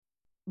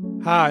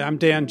Hi, I'm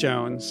Dan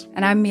Jones.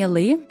 And I'm Mia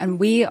Lee, and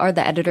we are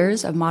the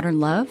editors of Modern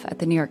Love at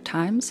the New York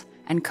Times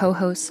and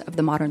co-hosts of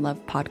the Modern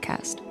Love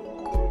podcast.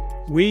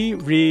 We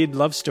read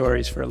love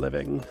stories for a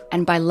living.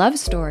 And by love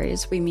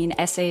stories, we mean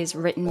essays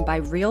written by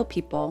real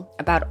people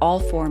about all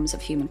forms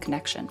of human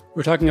connection.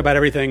 We're talking about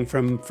everything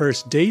from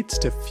first dates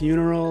to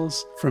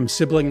funerals, from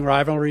sibling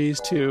rivalries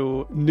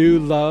to new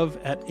love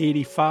at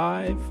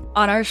 85.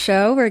 On our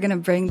show, we're going to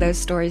bring those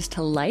stories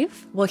to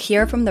life. We'll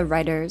hear from the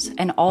writers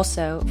and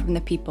also from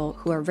the people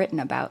who are written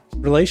about.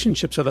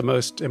 Relationships are the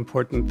most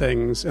important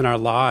things in our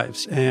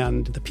lives,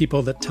 and the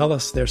people that tell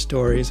us their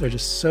stories are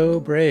just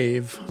so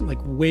brave, like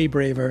way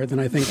braver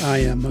than I think I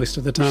am most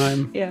of the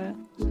time. Yeah.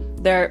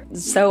 They're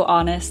so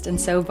honest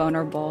and so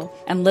vulnerable.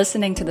 And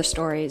listening to the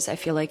stories, I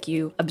feel like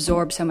you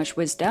absorb so much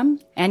wisdom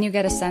and you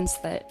get a sense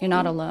that you're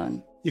not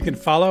alone. You can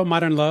follow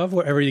Modern Love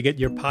wherever you get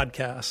your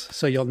podcasts,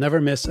 so you'll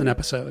never miss an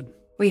episode.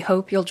 We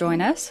hope you'll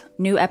join us.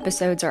 New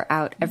episodes are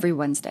out every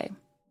Wednesday.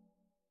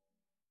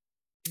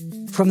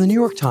 From the New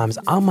York Times,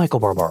 I'm Michael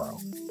Barbaro.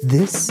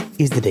 This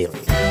is The Daily.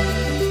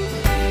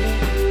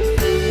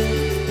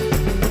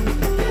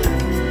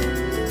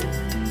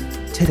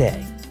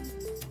 Today,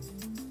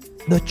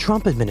 the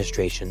Trump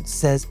administration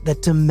says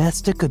that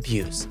domestic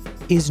abuse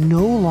is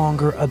no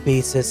longer a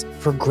basis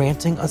for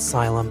granting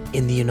asylum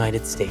in the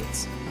United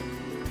States.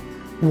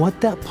 What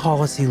that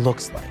policy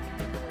looks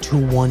like to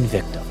one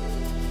victim.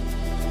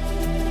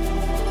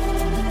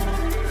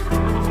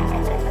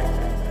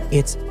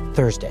 It's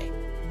Thursday,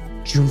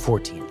 June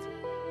 14th.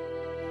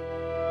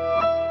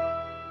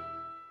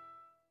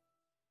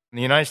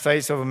 The United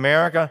States of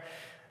America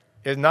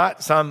is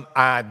not some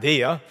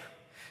idea.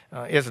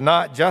 It's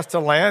not just a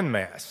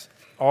landmass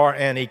or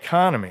an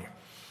economy.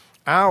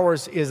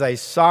 Ours is a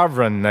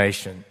sovereign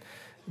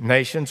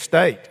nation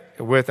state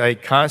with a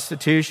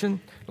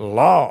constitution,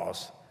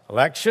 laws,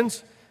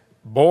 elections,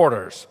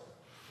 borders.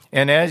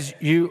 And as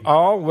you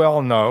all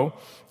well know,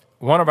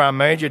 one of our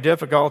major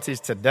difficulties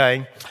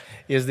today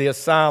is the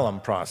asylum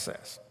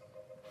process.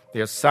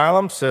 The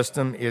asylum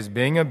system is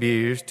being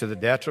abused to the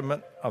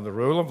detriment of the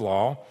rule of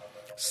law,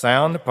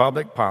 sound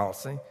public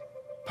policy,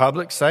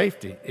 public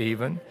safety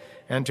even,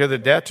 and to the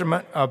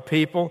detriment of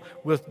people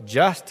with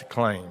just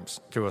claims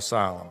to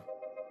asylum.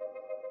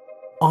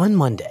 On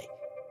Monday,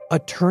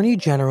 Attorney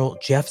General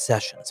Jeff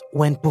Sessions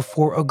went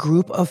before a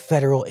group of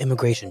federal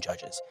immigration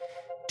judges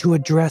to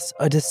address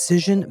a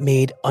decision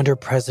made under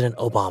President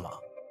Obama.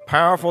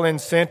 Powerful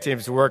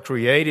incentives were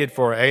created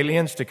for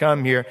aliens to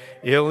come here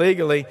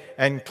illegally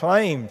and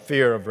claim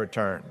fear of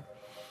return.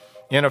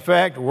 In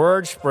effect,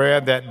 word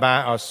spread that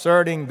by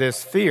asserting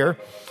this fear,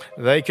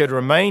 they could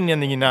remain in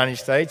the United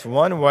States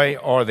one way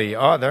or the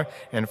other,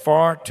 and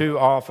far too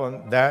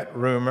often that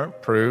rumor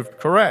proved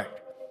correct.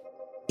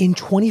 In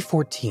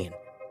 2014,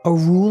 a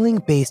ruling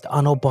based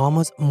on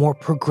Obama's more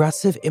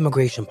progressive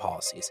immigration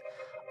policies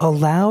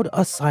allowed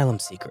asylum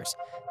seekers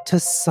to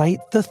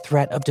cite the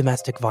threat of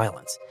domestic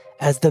violence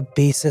as the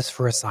basis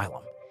for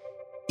asylum,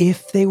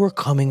 if they were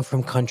coming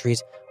from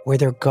countries where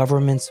their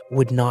governments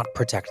would not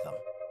protect them.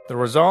 The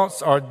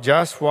results are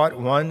just what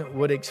one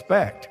would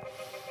expect.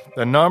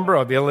 The number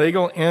of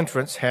illegal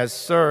entrants has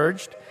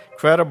surged,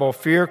 credible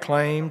fear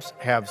claims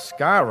have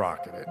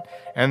skyrocketed,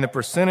 and the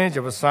percentage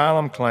of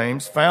asylum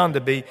claims found to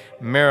be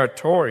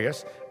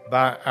meritorious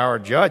by our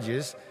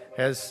judges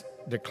has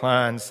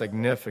declined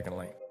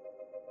significantly.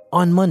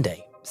 On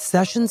Monday,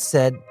 Sessions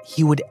said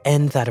he would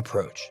end that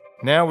approach.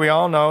 Now we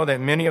all know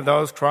that many of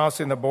those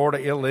crossing the border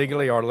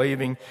illegally are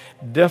leaving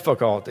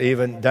difficult,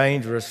 even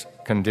dangerous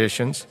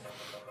conditions.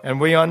 And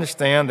we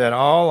understand that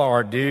all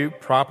are due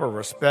proper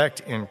respect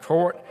in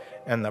court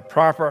and the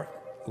proper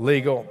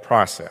legal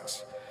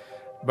process.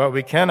 But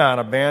we cannot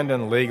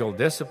abandon legal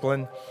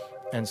discipline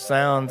and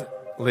sound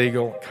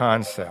legal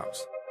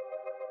concepts.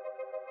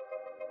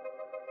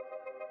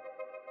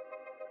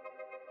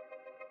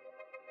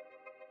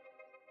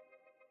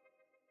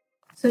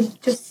 So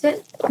just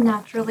sit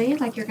naturally,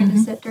 like you're going to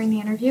sit during the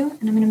interview,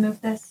 and I'm going to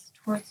move this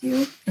towards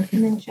you, and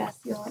then Jess,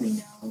 you'll let me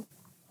know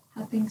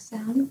how things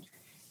sound.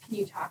 Can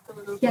you talk a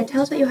little bit? Yeah,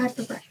 tell us what you had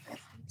for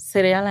breakfast.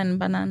 Cereal and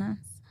bananas.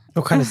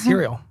 What kind of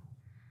cereal?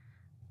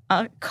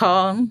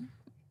 Corn.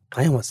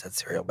 I almost said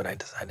cereal, but I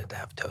decided to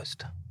have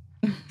toast.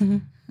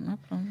 No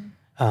problem.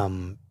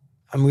 I'm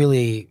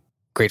really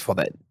grateful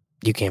that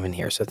you came in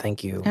here, so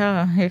thank you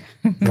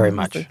very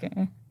much.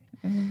 Okay.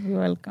 You're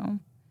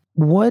welcome.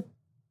 What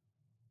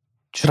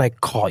should I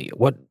call you?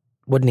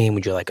 What name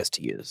would you like us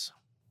to use?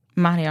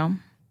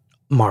 Mariam.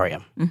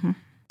 Mariam. Mm-hmm.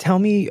 Tell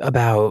me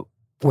about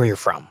where you're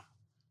from.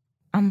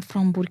 I'm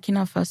from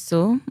Burkina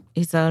Faso.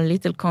 It's a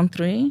little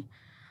country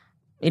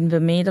in the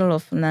middle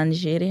of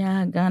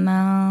Nigeria,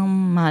 Ghana,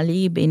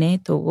 Mali, Benin,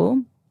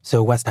 Togo.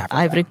 So West Africa.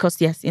 Ivory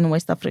Coast, yes, in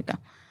West Africa.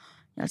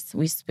 Yes,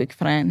 we speak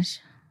French.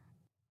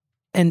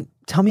 And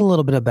tell me a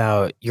little bit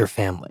about your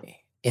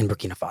family in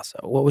Burkina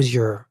Faso. What was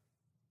your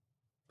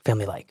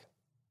family like?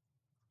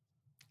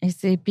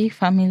 It's a big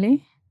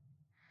family.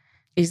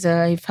 It's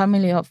a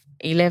family of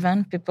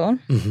 11 people.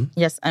 Mm-hmm.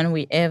 Yes, and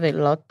we have a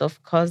lot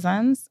of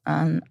cousins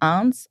and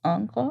aunts,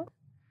 uncles.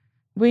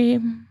 we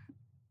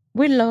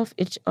love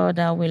each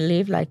other. We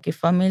live like a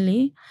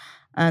family,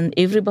 and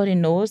everybody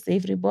knows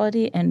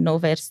everybody and know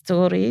their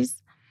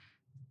stories.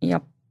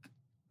 Yep.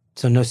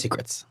 So no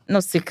secrets.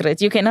 No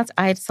secret. You cannot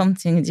hide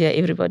something there.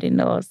 Everybody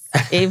knows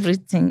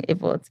everything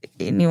about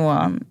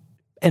anyone.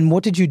 And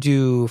what did you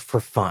do for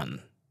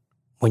fun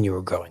when you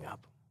were growing up?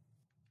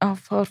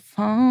 For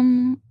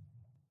fun,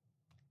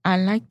 I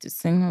like to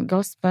sing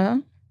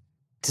gospel.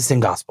 To sing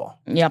gospel?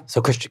 Yep.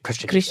 So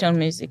Christian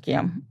music,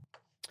 yeah.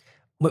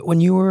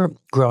 When you were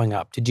growing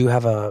up, did you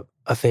have a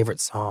favorite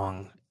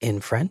song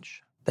in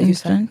French that you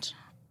sang? In French?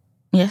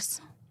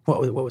 Yes.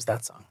 What was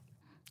that song?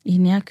 Il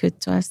n'y a que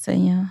toi,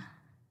 Seigneur.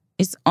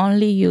 It's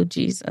only you,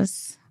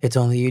 Jesus. It's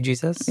only you,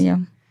 Jesus? Yeah.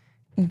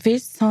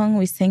 This song,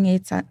 we sing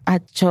it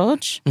at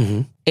church.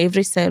 Mm-hmm.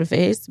 Every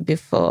service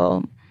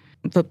before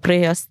the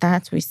prayer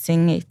starts, we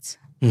sing it.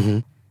 Mm-hmm.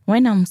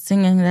 When I'm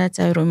singing that,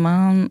 I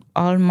remember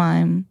all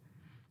my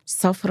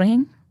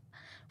suffering.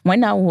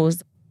 When I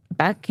was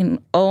back in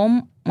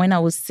home, when I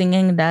was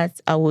singing that,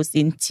 I was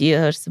in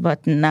tears.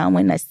 But now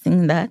when I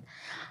sing that,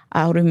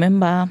 I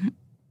remember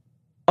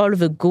all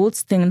the good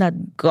things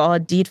that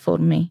God did for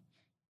me.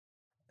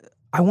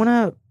 I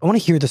want to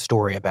hear the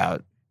story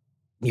about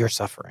your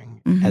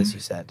suffering, Mm-hmm. as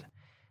you said.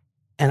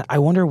 And I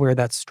wonder where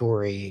that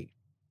story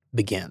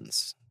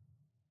begins.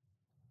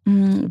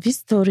 This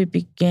story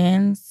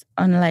begins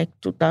on like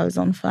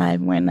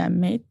 2005 when I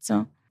met...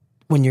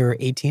 When you're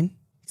 18?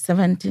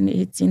 17,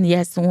 18,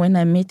 yes, when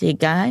I met a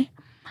guy.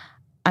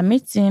 I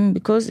met him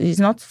because he's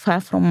not far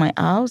from my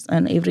house,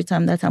 and every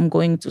time that I'm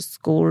going to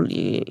school,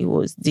 he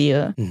was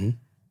there. Mm-hmm.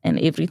 And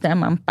every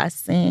time I'm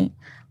passing,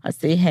 I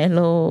say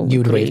hello. You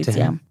would wave greet, to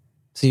him? Yeah.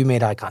 So you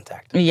made eye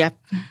contact? Yep.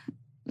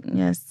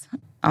 Yes.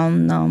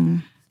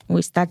 And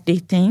we start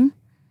dating.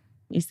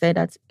 He said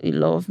that he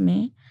loved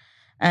me.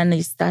 And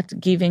he started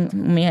giving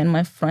me and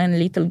my friend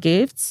little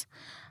gifts.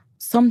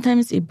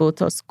 Sometimes he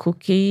bought us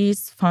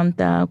cookies,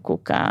 Fanta,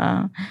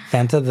 Coca.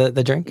 Fanta,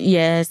 the drink?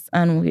 Yes,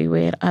 and we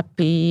were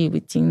happy. We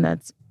think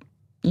that,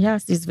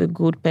 yes, he's the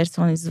good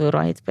person, he's the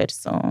right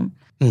person.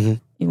 Mm-hmm.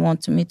 He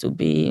wanted me to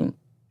be,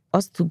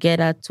 us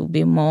together to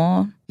be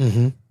more.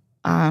 Mm-hmm.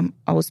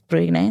 I was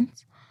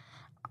pregnant.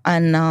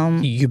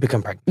 And you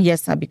become pregnant?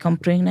 Yes, I become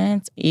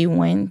pregnant. He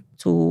went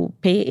to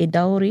pay a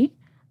dowry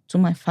to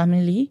my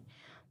family.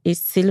 It's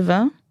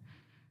silver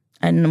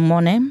and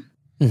money.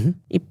 Mm-hmm.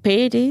 He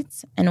paid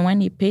it, and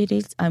when he paid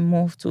it, I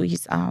moved to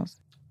his house.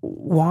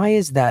 Why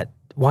is that?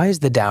 Why is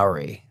the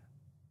dowry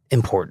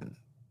important?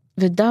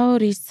 The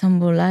dowry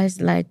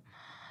symbolizes like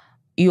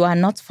you are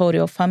not for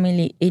your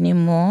family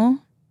anymore.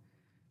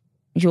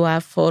 You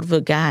are for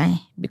the guy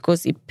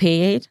because he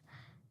paid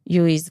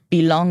you his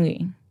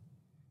belonging.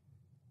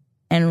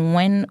 And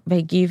when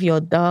they give your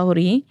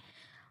dowry,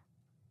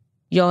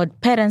 your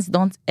parents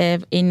don't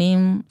have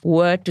any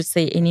word to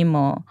say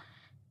anymore.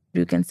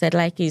 You can say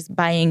like he's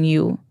buying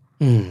you.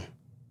 Mm.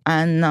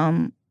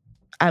 And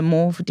I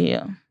moved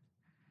there.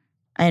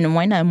 And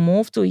when I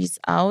moved to his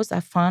house, I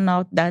found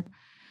out that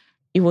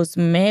he was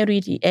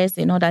married. He has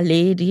another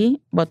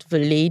lady, but the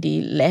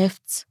lady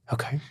left.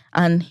 Okay.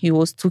 And he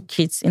was 2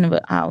 kids in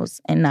the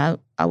house. And I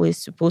was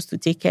supposed to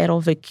take care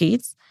of the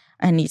kids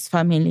and his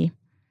family.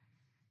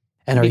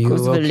 And are you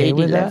okay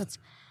with that?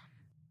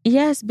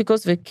 Yes,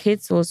 because the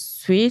kids were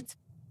sweet.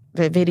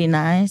 They're very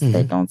nice. Mm-hmm.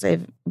 They don't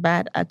have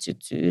bad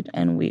attitude.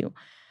 And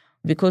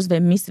because they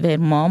miss their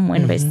mom,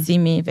 when they see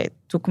me, they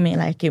took me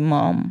like a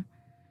mom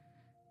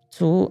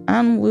too.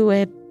 And we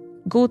were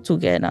good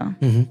together.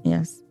 Mm-hmm.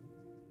 Yes.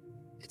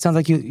 It sounds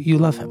like you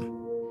love him.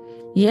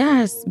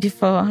 Yes,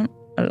 before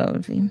I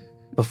loved him.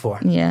 Before?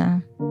 Yeah.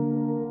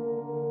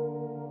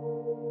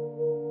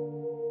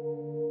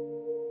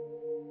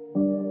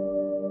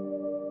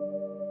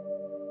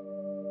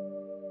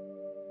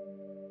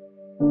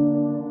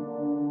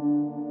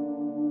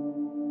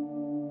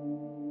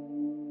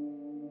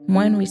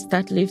 When we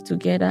start live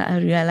together, I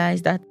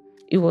realized that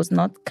he was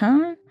not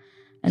kind.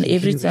 And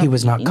every time he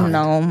was not kind.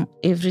 No,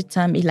 every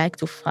time he liked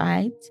to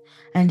fight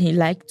and he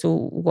liked to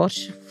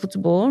watch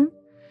football.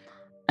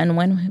 And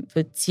when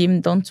the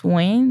team don't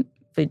win,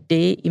 the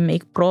day he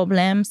make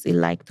problems, he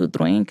like to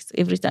drink.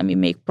 Every time he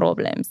make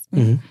problems.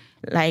 Mm-hmm.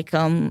 Like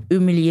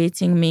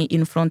humiliating me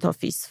in front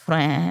of his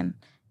friend,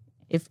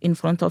 in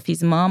front of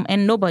his mom,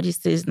 and nobody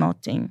says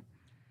nothing.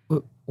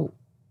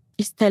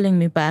 He's telling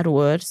me bad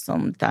words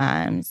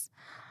sometimes.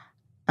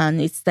 And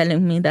it's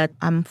telling me that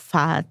I'm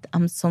fat,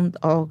 I'm so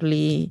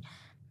ugly.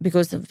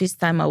 Because this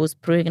time I was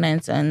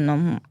pregnant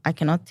and I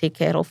cannot take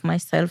care of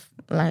myself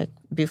like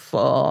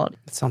before.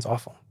 It sounds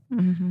awful.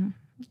 Mm-hmm.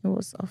 It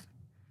was awful.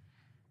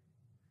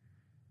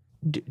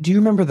 Do you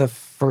remember the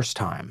first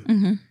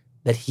time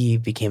that he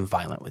became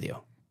violent with you?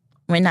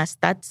 When I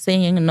start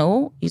saying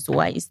no, is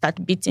why he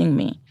start beating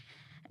me.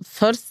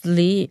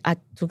 Firstly, I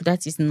took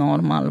that is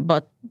normal.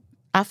 But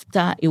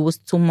after it was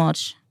too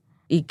much.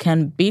 He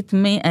can beat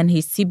me and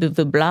he see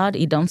the blood,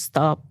 he don't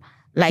stop.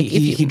 Like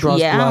he draws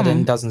blood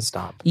and doesn't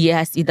stop.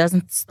 Yes, he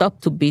doesn't stop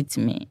to beat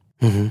me.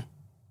 Mm-hmm.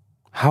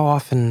 How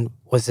often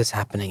was this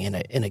happening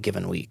in a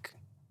given week?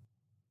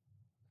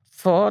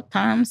 4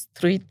 times,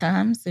 3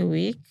 times a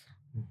week.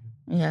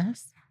 Mm-hmm.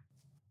 Yes.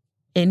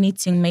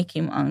 Anything make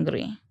him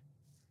angry.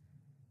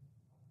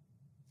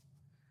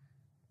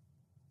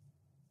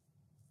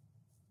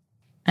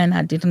 And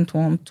I didn't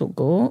want to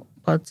go,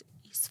 but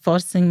he's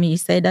forcing me. He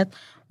said that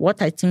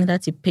what I think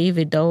that he paid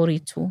the dowry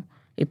to.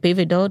 He paid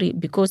the dowry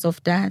because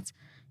of that.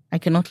 I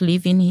cannot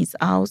live in his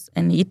house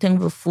and eating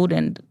the food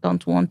and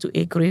don't want to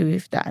agree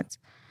with that.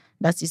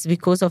 That is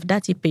because of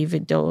that he paid the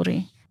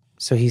dowry.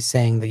 So he's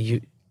saying that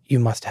you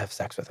must have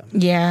sex with him?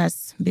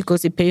 Yes,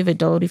 because he paid the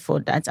dowry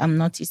for that. I'm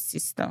not his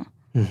sister.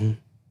 Mm-hmm.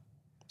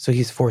 So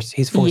he's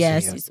forcing you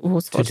yes, he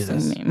was forcing to do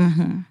this. Me.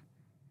 Mm-hmm.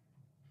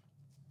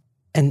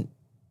 And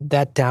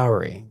that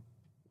dowry,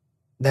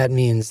 that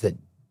means that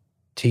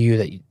to you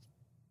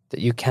that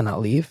you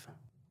cannot leave?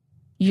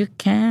 You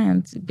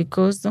can't,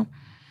 because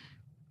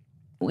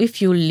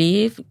if you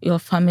leave, your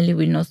family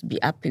will not be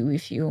happy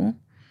with you.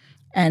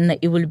 And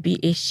it will be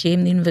a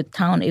shame in the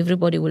town.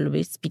 Everybody will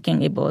be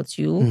speaking about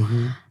you.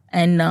 Mm-hmm.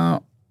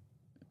 And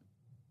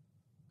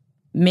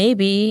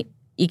maybe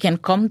he can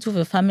come to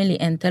the family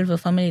and tell the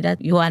family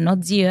that you are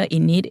not there,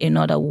 you need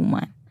another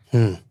woman.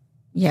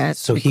 Yes.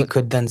 So he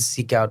could then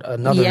seek out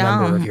another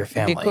member of your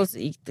family. Because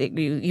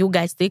you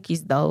guys take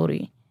his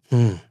dowry.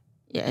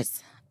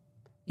 Yes.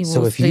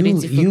 So if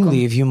you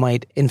leave, you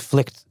might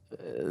inflict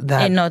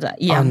that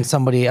on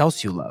somebody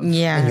else you love in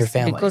your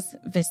family. Because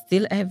they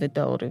still have a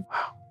dowry.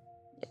 Wow.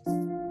 Yes.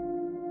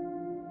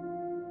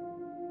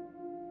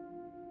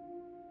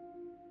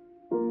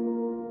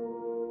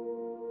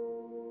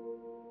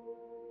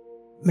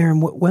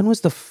 Miriam, when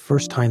was the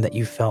first time that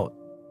you felt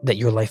that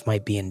your life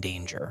might be in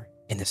danger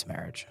in this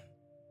marriage?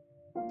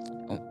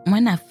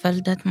 When I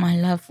felt that my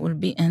life will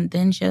be in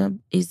danger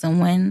is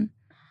when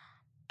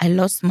I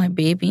lost my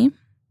baby.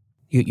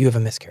 You have a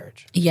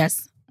miscarriage?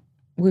 Yes.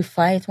 We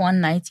fight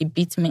one night, he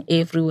beat me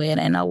everywhere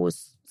and I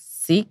was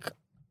sick.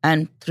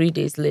 And 3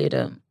 days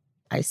later,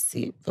 I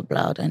see the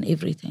blood and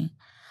everything.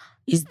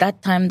 It's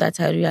that time that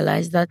I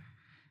realized that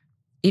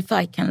if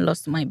I can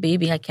lose my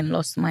baby, I can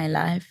lose my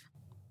life.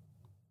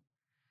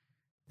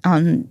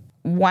 And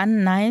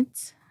one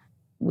night,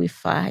 we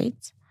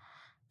fight.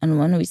 And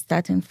when we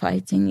started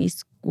fighting, he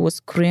was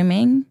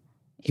screaming.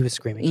 He was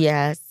screaming?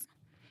 Yes.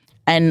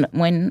 And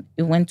when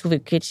he went to the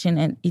kitchen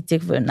and he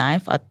took the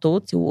knife, I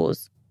thought he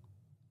was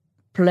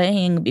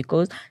playing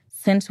because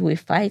since we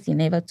fight, he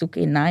never took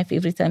a knife.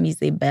 Every time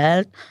he's a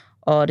belt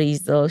or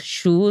his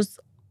shoes.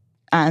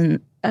 And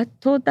I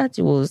thought that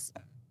it was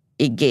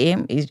a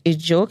game, a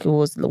joke. It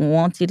was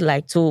wanted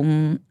like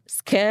to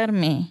scare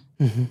me.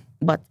 Mm-hmm.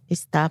 But he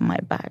stabbed my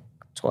back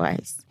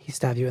twice. He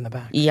stabbed you in the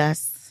back?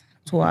 Yes,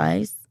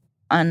 twice.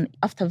 And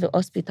after the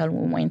hospital,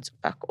 we went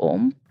back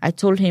home. I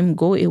told him,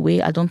 go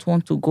away. I don't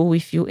want to go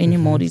with you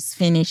anymore. Mm-hmm. It's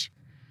finished.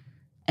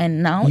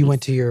 And now... You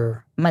went to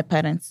my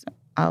parents'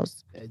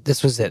 house.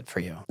 This was it for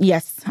you?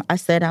 Yes. I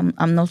said,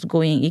 I'm not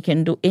going. He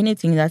can do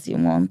anything that he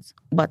wants,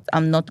 but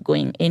I'm not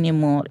going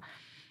anymore.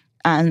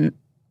 And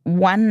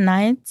one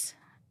night,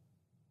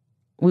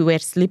 we were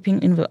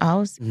sleeping in the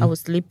house. Mm-hmm. I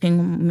was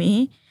sleeping,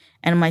 me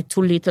and my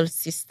 2 little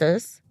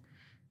sisters.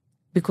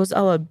 Because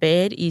our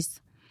bed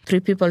is 3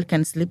 people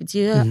can sleep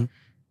there. Mm-hmm.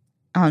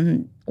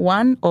 And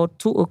 1 or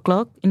 2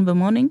 o'clock in the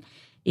morning,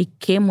 he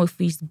came with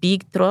his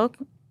big truck.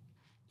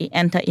 He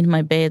entered in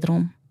my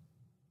bedroom.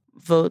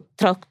 The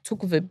truck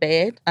took the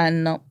bed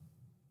and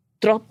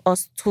dropped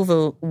us to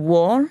the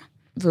wall.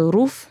 The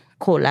roof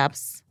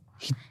collapsed.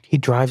 He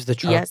drives the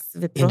truck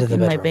the truck into in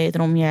the my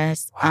bedroom,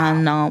 yes. Wow.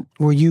 And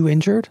were you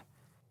injured?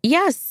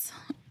 Yes.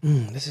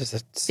 This is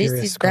a serious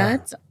This is scar.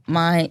 that.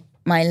 My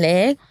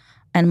leg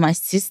and my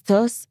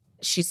sisters,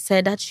 she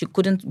said that she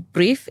couldn't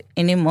breathe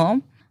anymore.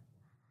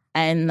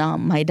 And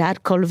my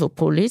dad called the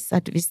police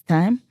at this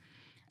time.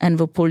 And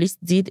the police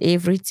did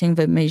everything,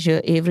 they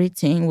measured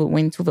everything. We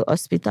went to the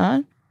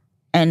hospital.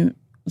 And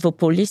the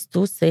police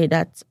too say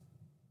that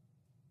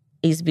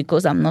it's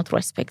because I'm not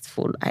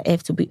respectful. I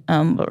have to be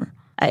humble.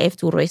 I have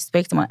to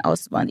respect my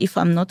husband. If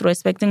I'm not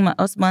respecting my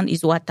husband,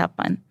 is what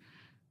happened.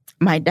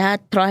 My dad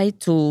tried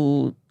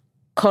to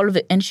call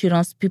the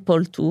insurance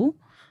people too.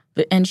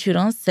 The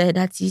insurance said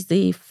that is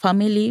a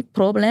family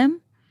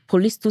problem.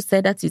 Police too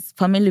said that it's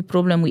family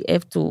problem. We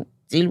have to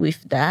deal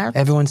with that.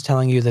 Everyone's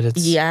telling you that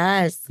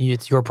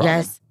it's your problem.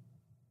 Yes.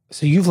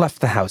 So you've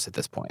left the house at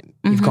this point.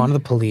 You've Mm-hmm. gone to the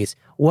police.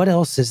 What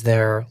else is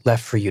there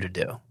left for you to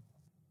do?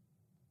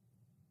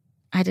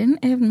 I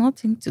didn't have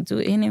nothing to do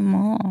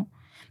anymore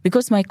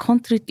because my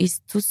country is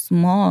too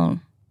small.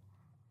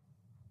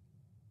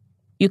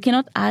 You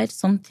cannot hide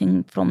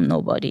something from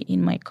nobody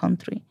in my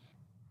country.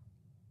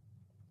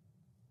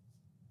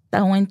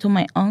 I went to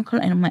my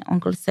uncle and my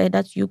uncle said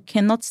that you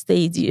cannot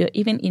stay there.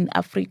 Even in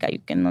Africa, you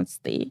cannot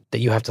stay. That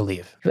you have to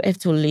leave. You have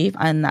to leave.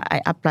 And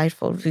I applied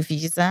for the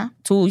visa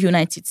to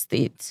United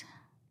States.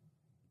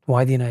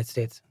 Why the United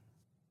States?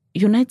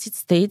 United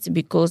States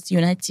because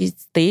United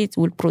States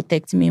will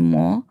protect me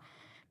more.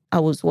 I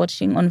was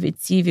watching on the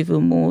TV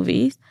the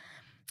movies.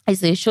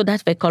 It's a show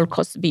that they call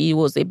Cosby. He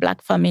was a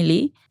black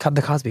family.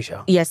 The Cosby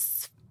Show?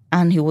 Yes.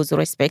 And he was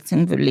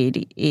respecting the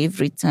lady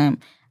every time.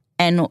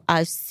 And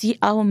I see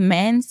how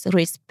men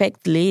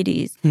respect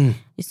ladies.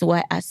 It's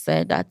why I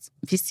said that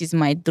this is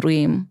my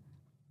dream.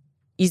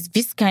 It's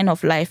this kind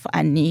of life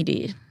I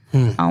needed.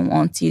 I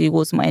wanted, it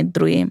was my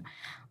dream.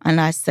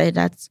 And I said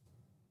that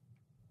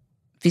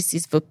this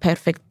is the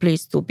perfect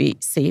place to be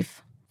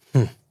safe.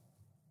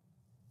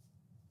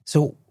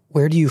 So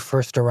where do you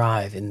first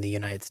arrive in the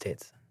United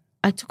States?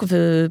 I took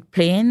the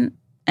plane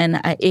and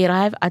I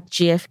arrived at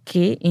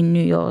JFK in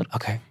New York.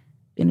 Okay.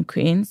 In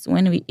Queens.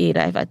 When we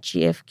arrived at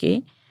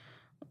JFK,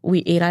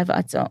 we arrived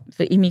at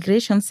the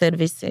immigration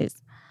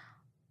services.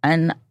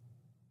 And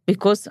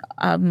because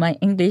my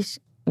English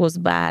was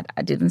bad,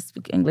 I didn't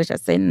speak English. I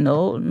said,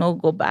 no,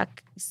 go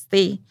back.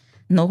 Stay.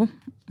 No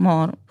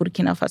more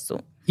Burkina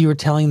Faso. You were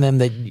telling them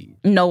that...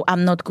 No,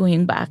 I'm not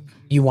going back.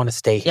 You want to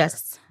stay here?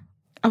 Yes.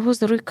 I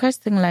was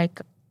requesting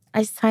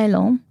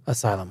asylum.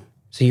 Asylum.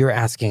 So you're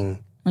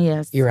asking...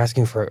 Yes. You're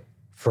asking for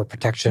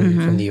protection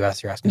from the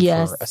U.S. You're asking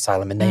for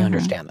asylum, and they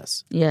understand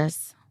this.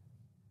 Yes.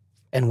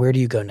 And where do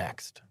you go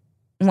next?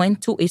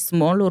 Went to a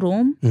small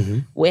room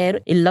where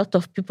a lot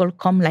of people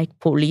come like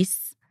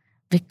police.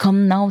 They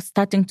come now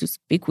starting to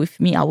speak with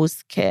me. I was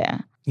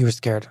scared. You were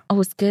scared? I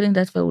was scared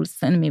that they will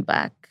send me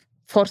back,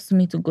 force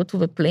me to go to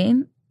the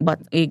plane. But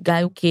a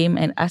guy came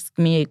and asked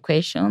me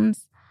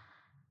questions.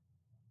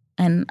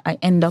 And I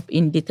end up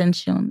in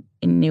detention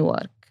in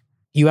Newark.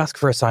 You ask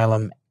for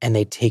asylum and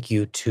they take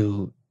you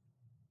to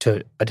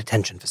a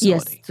detention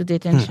facility. Yes, to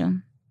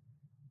detention.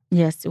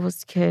 Yes, it was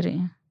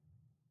scary.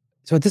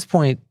 So at this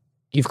point,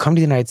 you've come to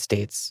the United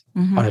States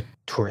on a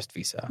tourist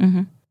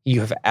visa. You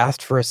have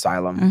asked for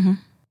asylum.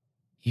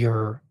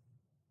 You're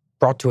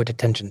brought to a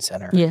detention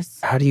center. Yes.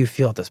 How do you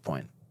feel at this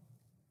point?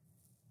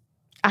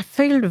 I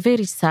felt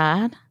very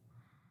sad.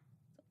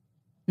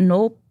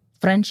 No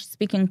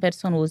French-speaking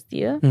person was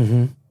there.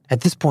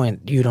 At this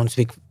point, you don't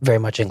speak very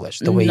much English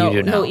the way you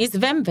do now. No, it's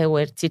them they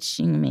were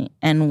teaching me.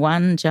 And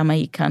one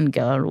Jamaican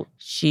girl,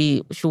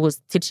 she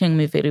was teaching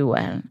me very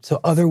well.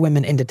 So other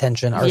women in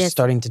detention are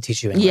starting to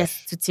teach you English?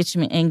 Yes, to teach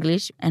me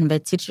English. And they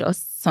teach us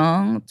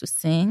song to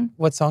sing.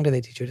 What song do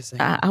they teach you to sing?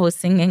 I was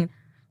singing,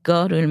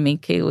 God will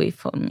make a way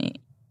for me.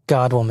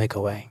 God will make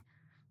a way.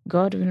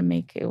 God will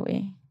make a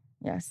way,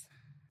 yes.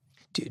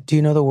 Do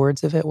you know the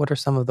words of it? What are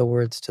some of the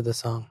words to the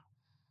song?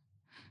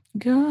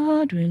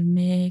 God will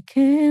make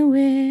a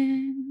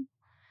way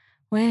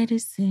where there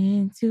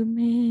seems to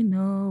be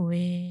no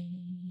way.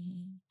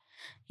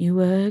 He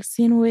works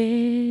in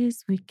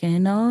ways we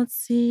cannot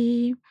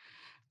see.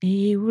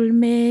 He will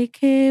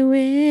make a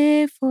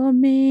way for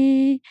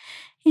me.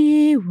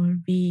 He will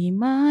be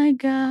my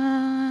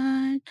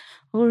guide.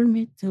 Hold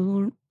me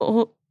to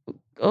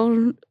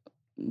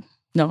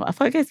no, I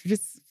forget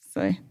this.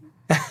 Sorry.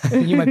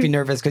 You might be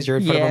nervous because you're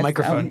in front of a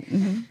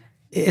microphone.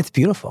 It's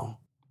beautiful.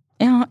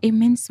 Yeah, it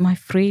means my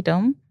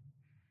freedom.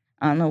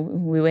 And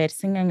we were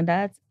singing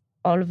that,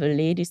 all the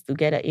ladies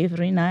together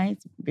every night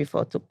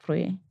before to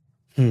pray.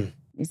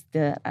 It's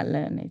there, I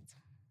learned it.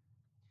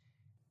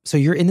 So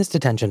you're in this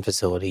detention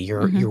facility.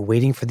 You're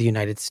waiting for the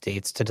United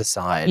States to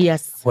decide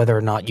whether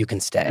or not you can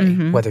stay,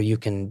 whether you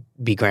can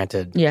be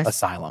granted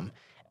asylum.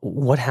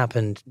 What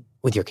happened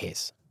with your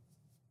case?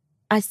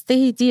 I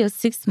stayed here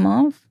 6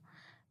 months.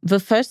 The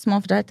first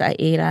month that I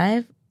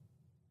arrived,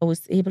 I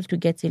was able to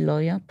get a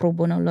lawyer, pro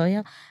bono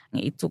lawyer.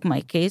 He took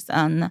my case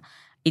and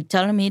he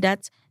told me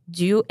that,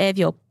 do you have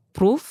your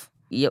proof,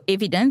 your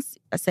evidence?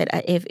 I said,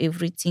 I have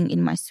everything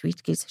in my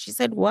suitcase. She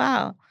said,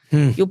 wow,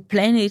 you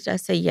plan it? I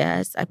said,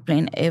 yes, I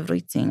plan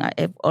everything. I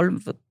have all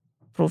the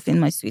proof in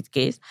my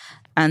suitcase.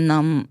 And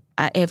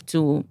I have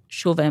to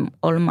show them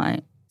all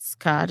my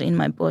scars in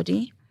my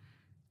body.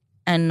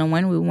 And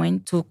when we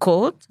went to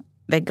court,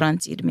 they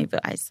granted me the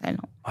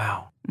asylum.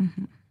 Wow.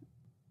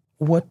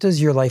 What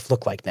does your life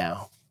look like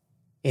now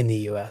in the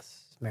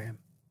U.S., Miriam?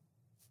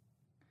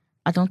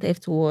 I don't have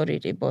to worry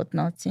about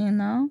nothing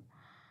now.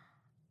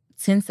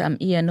 Since I'm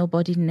here,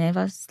 nobody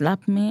never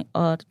slap me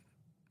or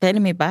tell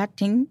me bad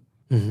thing.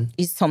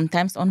 It's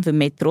sometimes on the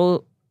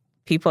metro,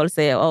 people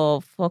say, oh,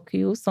 fuck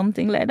you,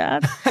 something like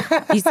that.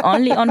 It's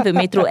only on the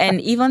metro.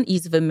 And even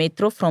it's the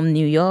metro from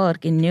New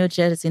York, in New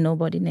Jersey,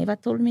 nobody never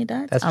told me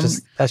that.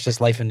 That's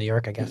just life in New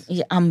York, I guess.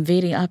 Yeah, I'm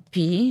very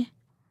happy.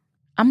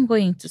 I'm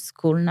going to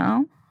school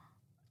now.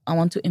 I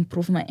want to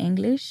improve my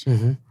English.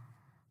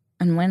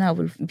 And when I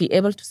will be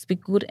able to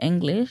speak good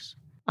English,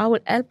 I will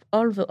help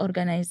all the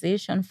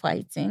organization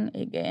fighting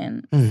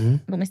against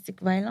domestic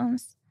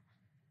violence.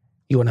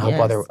 You want to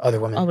help other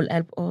women? I will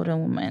help other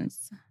women.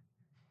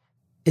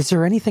 Is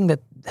there anything that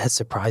has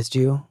surprised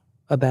you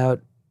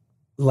about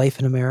life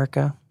in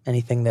America?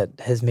 Anything that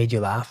has made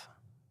you laugh?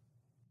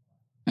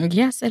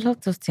 Yes, a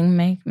lot of things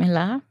make me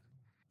laugh.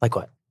 Like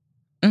what?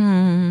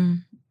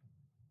 When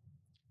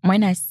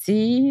I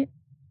see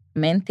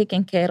men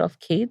taking care of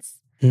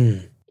kids,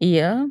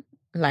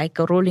 like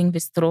rolling the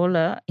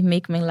stroller, it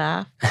make me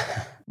laugh.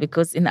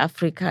 Because in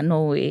Africa,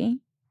 no way.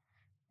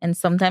 And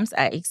sometimes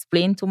I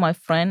explain to my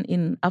friend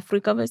in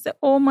Africa, they say,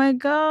 oh my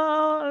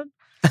God,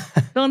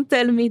 don't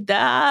tell me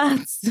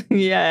that.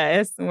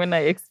 Yes, when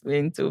I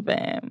explain to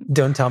them.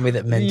 Don't tell me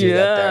that men do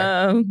that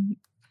there.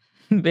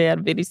 They are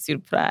very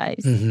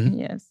surprised. Mm-hmm.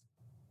 Yes.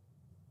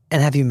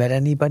 And have you met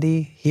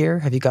anybody here?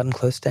 Have you gotten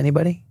close to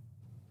anybody?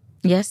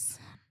 Yes.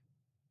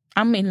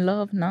 I'm in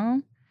love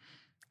now.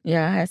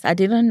 Yes. I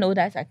didn't know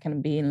that I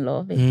can be in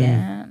love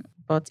again,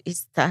 but it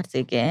starts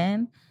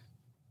again.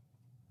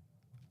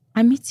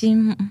 I met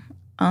him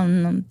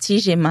on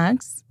TJ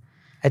Maxx.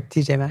 At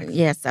TJ Maxx?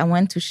 Yes, I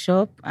went to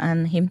shop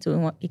and he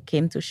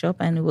came to shop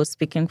and he was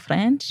speaking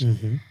French.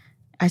 Mm-hmm.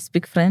 I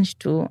speak French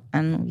too,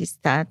 and we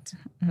start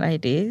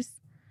like this.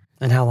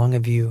 And how long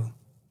have you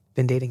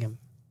been dating him?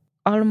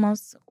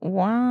 Almost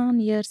 1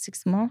 year,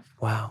 6 months.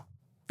 Wow.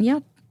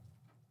 Yep.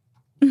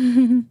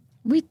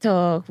 We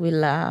talk, we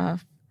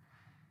laugh.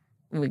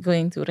 We're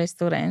going to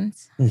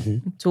restaurants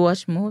to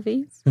watch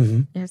movies.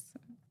 Mm-hmm. Yes.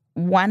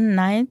 One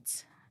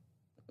night,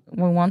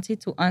 we wanted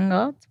to hang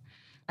out.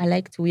 I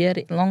like to wear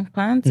long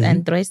pants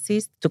and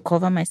dresses to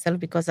cover myself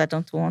because I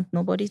don't want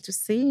nobody to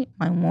see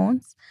my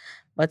wounds.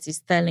 But he's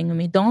telling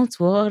me, don't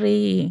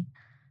worry,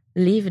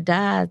 leave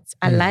that.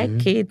 I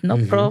like it,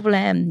 no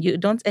problem. You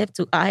don't have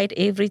to hide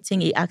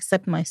everything. He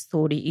accepts my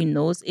story. He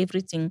knows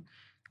everything,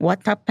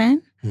 what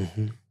happened,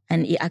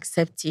 and he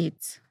accepts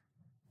it.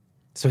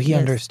 So he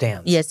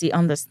understands. Yes, he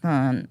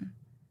understands.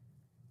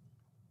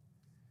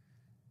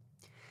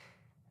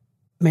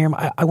 Miriam,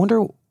 I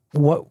wonder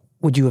what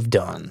would you have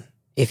done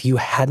if you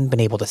hadn't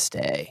been able to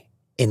stay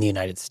in the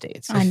United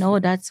States? I know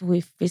that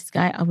with this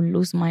guy, I will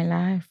lose my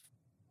life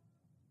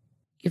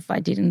if I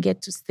didn't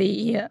get to stay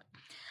here.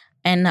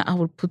 And I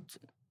will put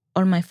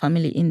all my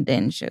family in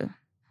danger.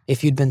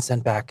 If you'd been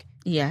sent back,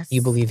 yes,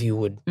 you believe you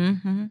would,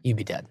 you'd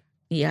be dead.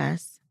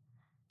 Yes.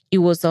 It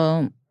was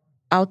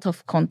out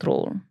of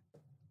control.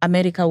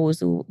 America was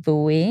the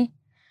way.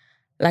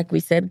 Like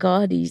we said,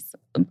 God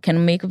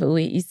can make the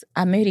way. It's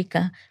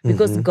America.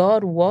 Because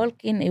God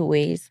walked in a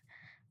ways.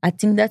 I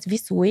think that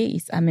this way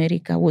is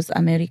America, was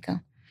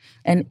America.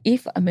 And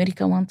if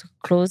America want to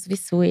close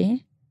this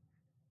way,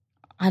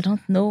 I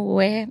don't know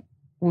where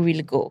we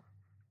will go.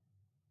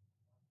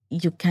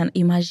 You can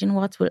imagine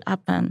what will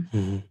happen.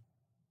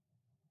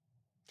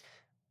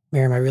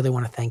 Miriam, I really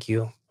want to thank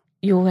you.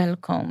 You're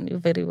welcome. You're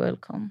very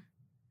welcome.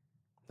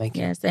 Thank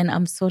you. Yes, and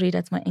I'm sorry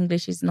that my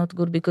English is not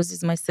good because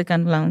it's my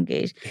second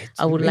language.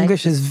 I would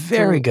English like is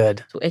very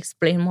good. To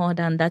explain more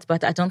than that,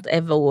 but I don't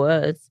have the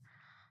words.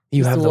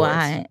 You have the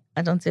why words.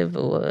 I don't have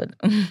the word.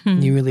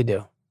 You really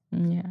do.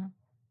 Yeah.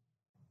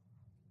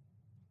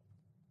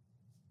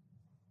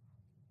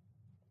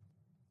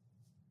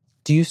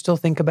 Do you still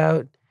think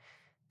about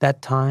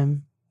that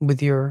time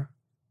with your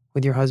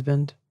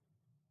husband?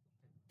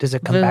 Does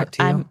it come back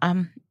to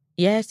you?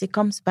 Yes, it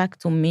comes back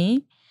to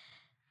me.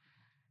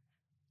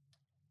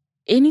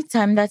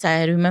 Anytime that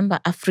I remember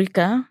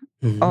Africa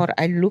or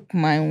I look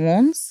my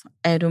wounds,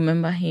 I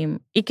remember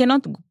him. He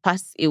cannot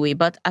pass away,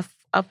 but I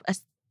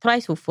try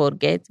to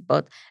forget,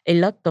 but a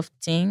lot of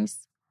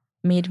things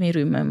made me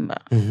remember.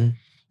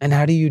 And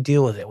how do you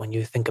deal with it when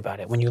you think about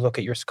it? When you look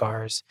at your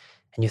scars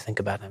and you think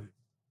about him?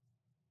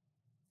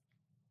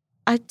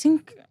 I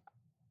think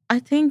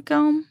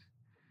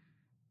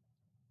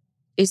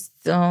it's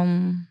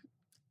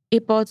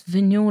about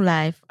the new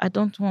life. I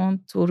don't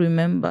want to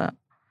remember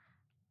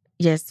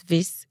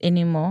this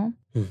anymore.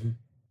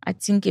 I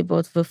think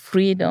about the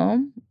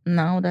freedom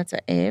now that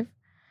I have,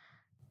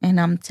 and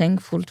I'm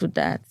thankful to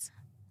that.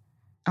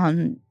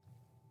 And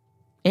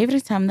every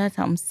time that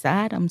I'm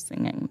sad, I'm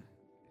singing,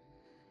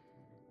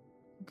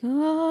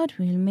 God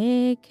will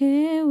make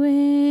a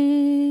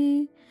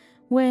way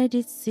where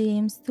it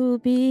seems to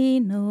be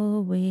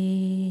no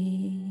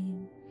way.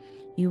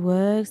 He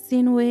works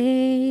in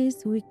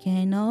ways we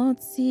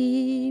cannot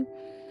see.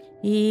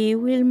 He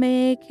will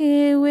make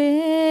a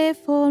way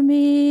for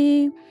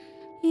me.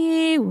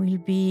 He will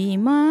be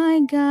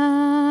my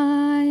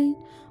guide.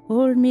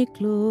 Hold me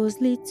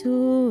closely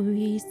to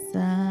his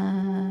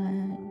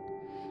side.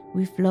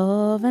 With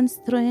love and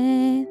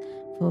strength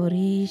for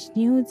each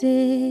new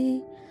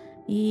day,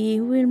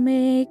 he will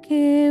make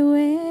a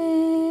way.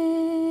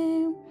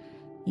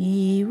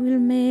 He will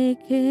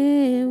make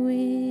a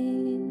way.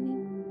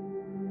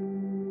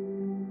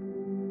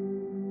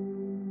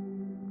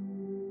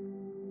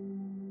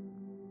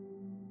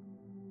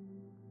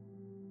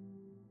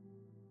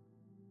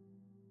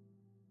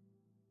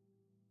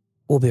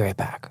 We'll be right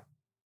back.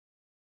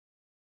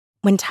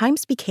 When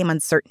times became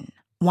uncertain,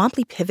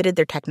 Womply pivoted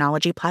their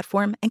technology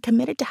platform and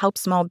committed to help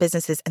small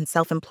businesses and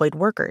self-employed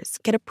workers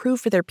get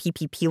approved for their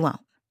PPP loan.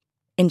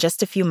 In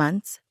just a few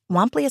months,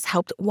 Womply has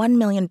helped 1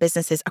 million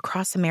businesses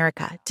across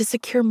America to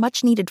secure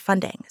much-needed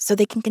funding so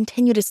they can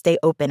continue to stay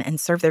open and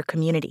serve their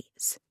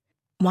communities.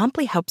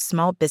 Womply helps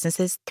small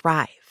businesses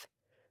thrive.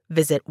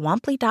 Visit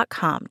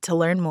womply.com to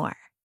learn more.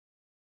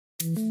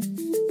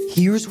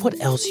 Here's what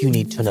else you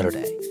need to know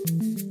today.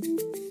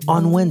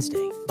 On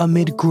Wednesday,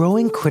 amid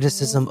growing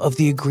criticism of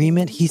the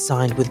agreement he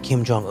signed with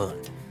Kim Jong-un,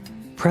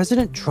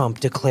 President Trump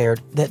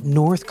declared that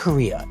North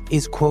Korea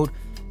is, quote,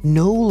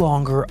 no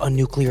longer a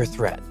nuclear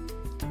threat.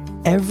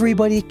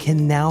 Everybody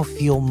can now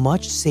feel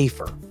much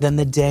safer than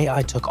the day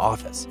I took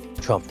office,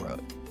 Trump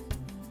wrote.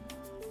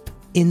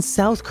 In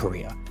South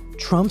Korea,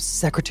 Trump's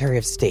Secretary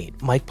of State,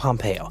 Mike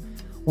Pompeo,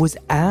 was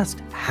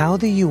asked how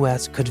the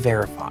U.S. could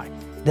verify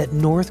that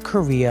North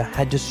Korea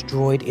had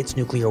destroyed its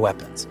nuclear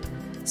weapons,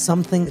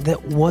 something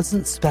that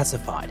wasn't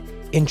specified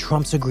in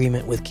Trump's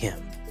agreement with Kim.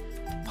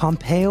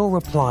 Pompeo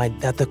replied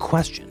that the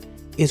question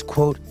is,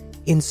 quote,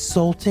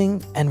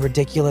 insulting and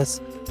ridiculous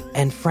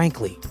and,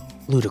 frankly,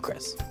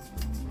 ludicrous.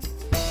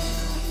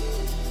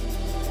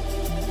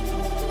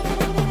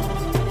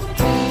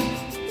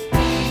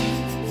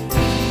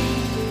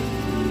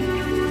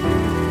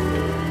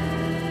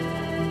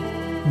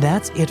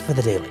 That's it for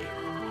The Daily.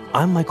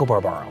 I'm Michael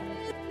Barbaro.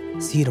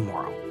 See you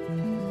tomorrow.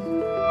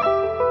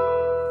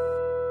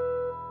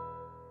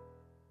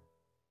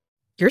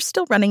 You're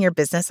still running your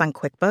business on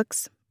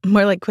QuickBooks?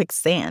 More like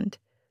quicksand.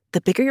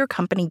 The bigger your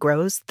company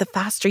grows, the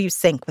faster you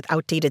sync with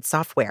outdated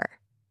software.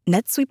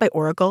 NetSuite by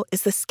Oracle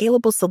is the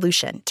scalable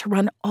solution to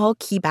run all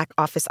key back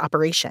office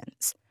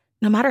operations,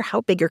 no matter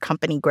how big your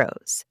company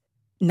grows.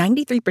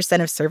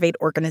 93% of surveyed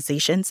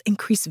organizations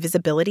increase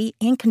visibility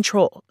and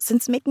control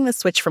since making the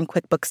switch from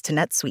QuickBooks to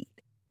NetSuite.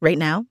 Right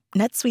now,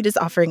 NetSuite is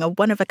offering a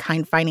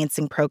one-of-a-kind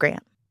financing program.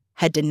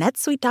 Head to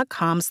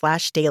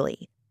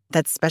netsuite.com/daily.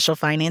 That's special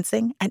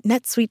financing at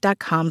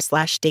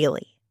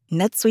netsuite.com/daily.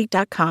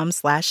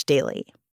 netsuite.com/daily.